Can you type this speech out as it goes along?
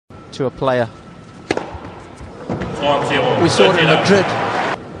to a player. 30. We saw it in Madrid.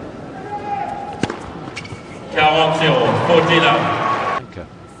 40 là.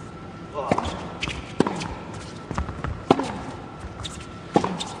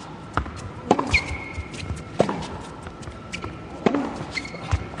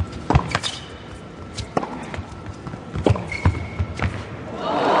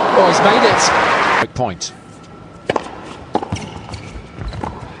 Oh, he's made it. Big point.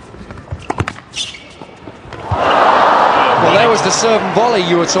 Well, there was the serve and volley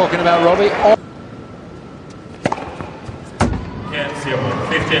you were talking about, Robbie.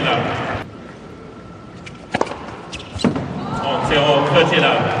 15 là. 30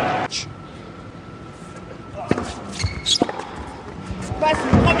 là.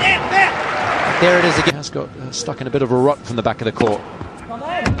 There it is again. Has got stuck in a bit of a rut from the back of the court.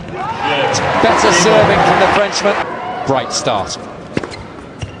 Better serving from the Frenchman. Bright start.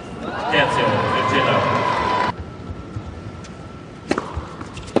 15 là.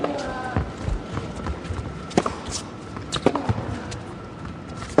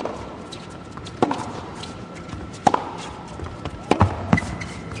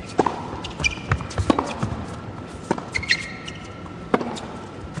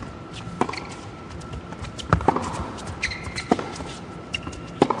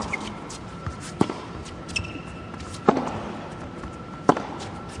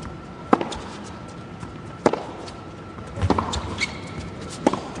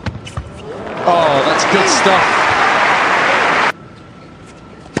 Oh, that's good stuff.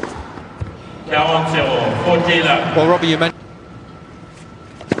 40 là. Well, Robbie, you mentioned.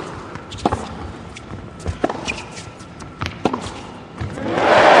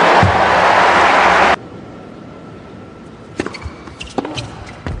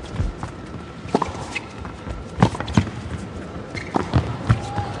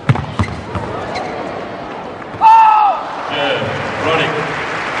 Roddick.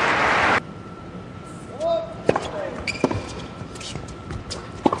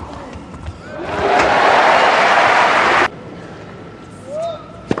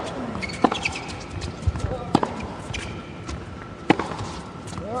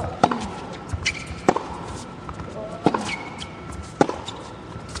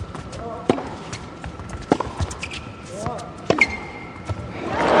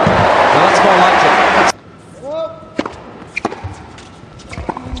 That's more like it.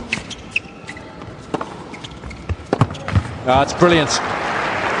 That's brilliant.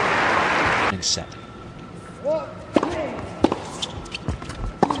 In set.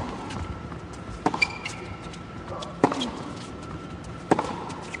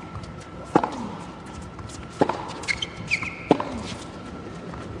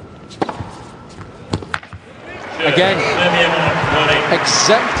 Again,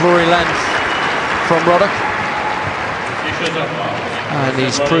 exemplary length from Roddick. And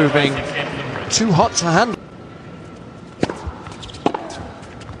he's proving too hot to handle.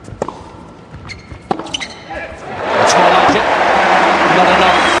 That's more like it. Not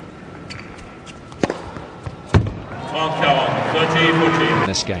enough. 30-40. In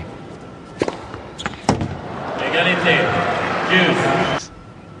this game. Égalité. Giles.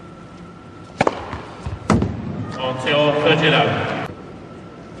 30 là.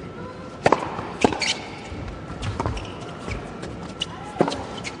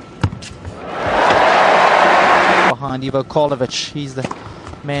 Behind Ivo Kolovic, he's the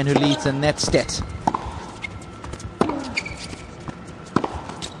man who leads in net stat.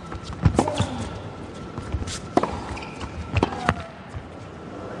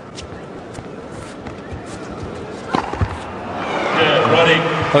 Roddick.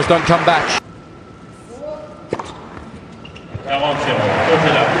 Those don't come back. 40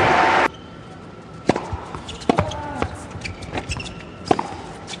 là.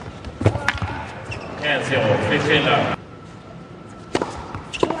 15 là.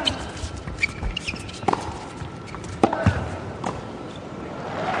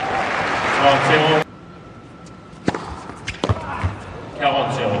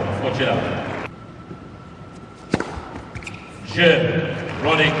 40, 40 là.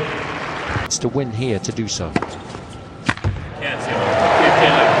 Roddick. It's to win here to do so. 15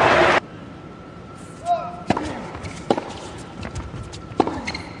 là.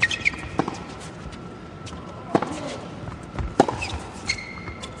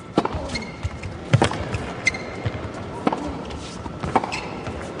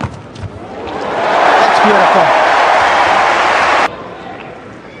 Beautiful.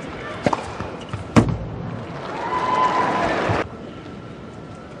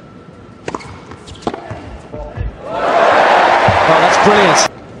 Oh, that's brilliant.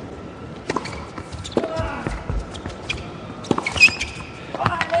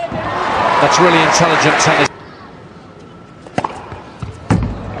 That's really intelligent tennis.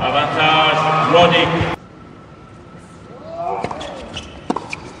 Avantage, Roddick.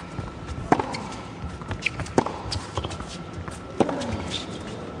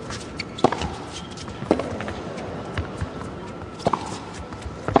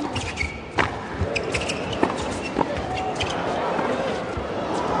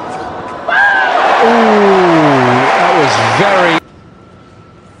 Very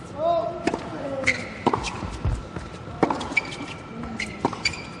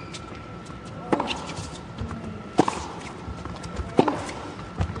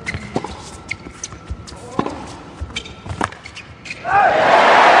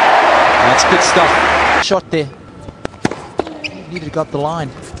that's good stuff. Shot there. Needed to got the line.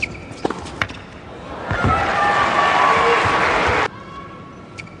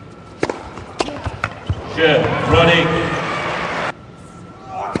 Sure, Roddick.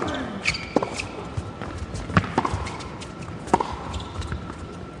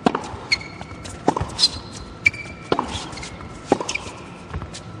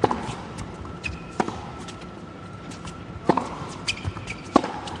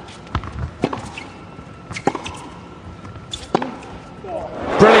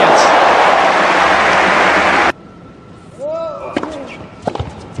 Brilliant.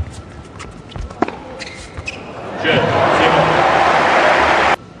 Sure, Simon.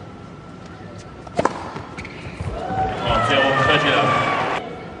 好，这我客气了。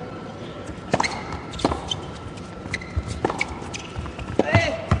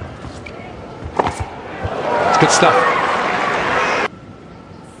It's good stuff.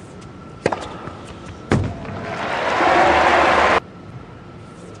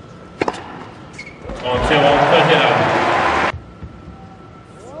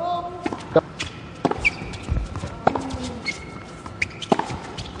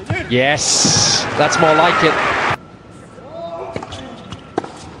 Yes, that's more like it.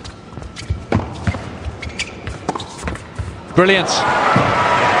 Brilliant.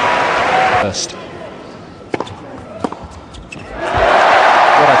 First.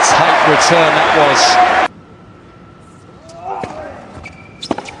 What a tight return that was.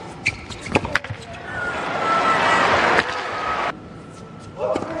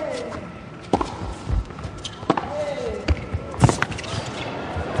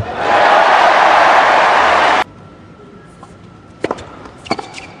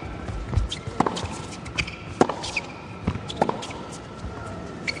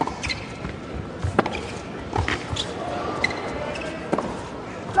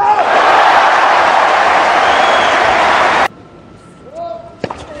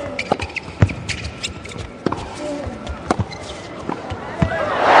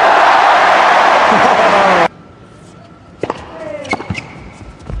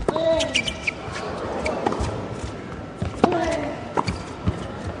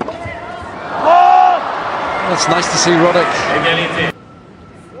 It's nice to see Roddick. Égalité.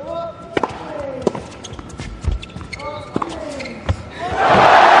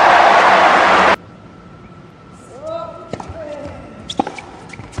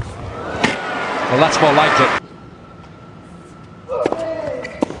 Well, that's more like it.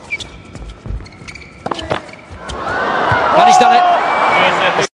 And he's done it.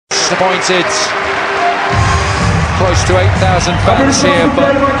 Disappointed. Close to 8,000 fans here,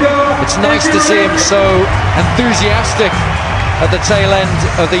 but it's nice to see him so enthusiastic at the tail end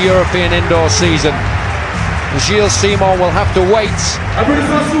of the European indoor season. Giles will have to wait,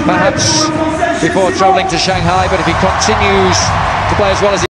 perhaps, before travelling to Shanghai, but if he continues to play as well as he